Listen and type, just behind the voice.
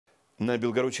На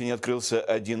Белгородчине открылся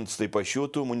 11-й по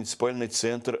счету муниципальный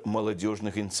центр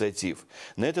молодежных инициатив.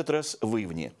 На этот раз в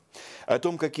Ивне. О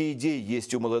том, какие идеи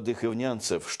есть у молодых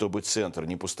ивнянцев, чтобы центр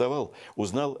не пустовал,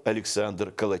 узнал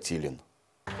Александр Колотилин.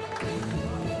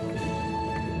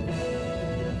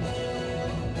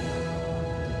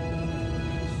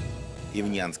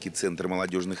 Ивнянский центр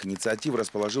молодежных инициатив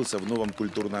расположился в новом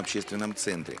культурно-общественном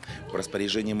центре. В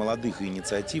распоряжении молодых и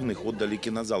инициативных отдали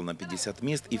кинозал на 50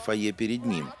 мест и фойе перед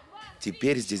ним.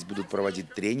 Теперь здесь будут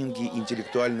проводить тренинги,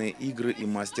 интеллектуальные игры и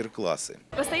мастер-классы.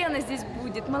 Постоянно здесь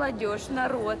будет молодежь,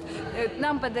 народ.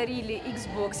 Нам подарили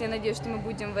Xbox, я надеюсь, что мы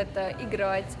будем в это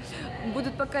играть.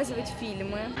 Будут показывать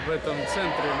фильмы. В этом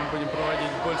центре мы будем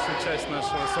проводить большую часть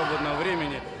нашего свободного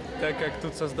времени, так как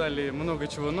тут создали много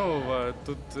чего нового,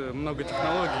 тут много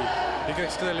технологий. И, как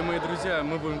сказали мои друзья,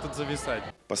 мы будем тут зависать.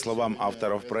 По словам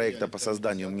авторов проекта по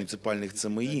созданию муниципальных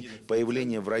ЦМИ,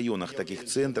 появление в районах таких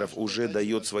центров уже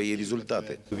дает свои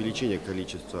результаты. Увеличение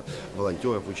количества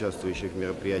волонтеров, участвующих в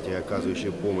мероприятиях,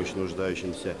 оказывающих помощь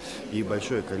нуждающимся, и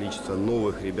большое количество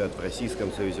новых ребят в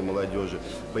Российском союзе молодежи.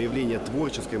 Появление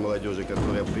творческой молодежи,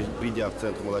 которая, придя в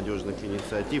центр молодежных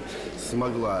инициатив,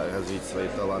 смогла развить свои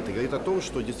таланты. Говорит о том,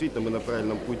 что действительно мы на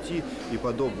правильном пути, и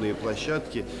подобные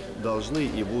площадки должны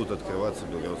и будут открываться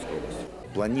в Белгородской области.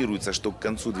 Планируется, что к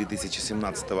концу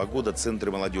 2017 года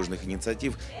центры молодежных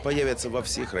инициатив появятся во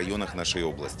всех районах нашей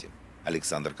области.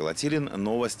 Александр Колотилин,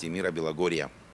 новости мира Белогорья.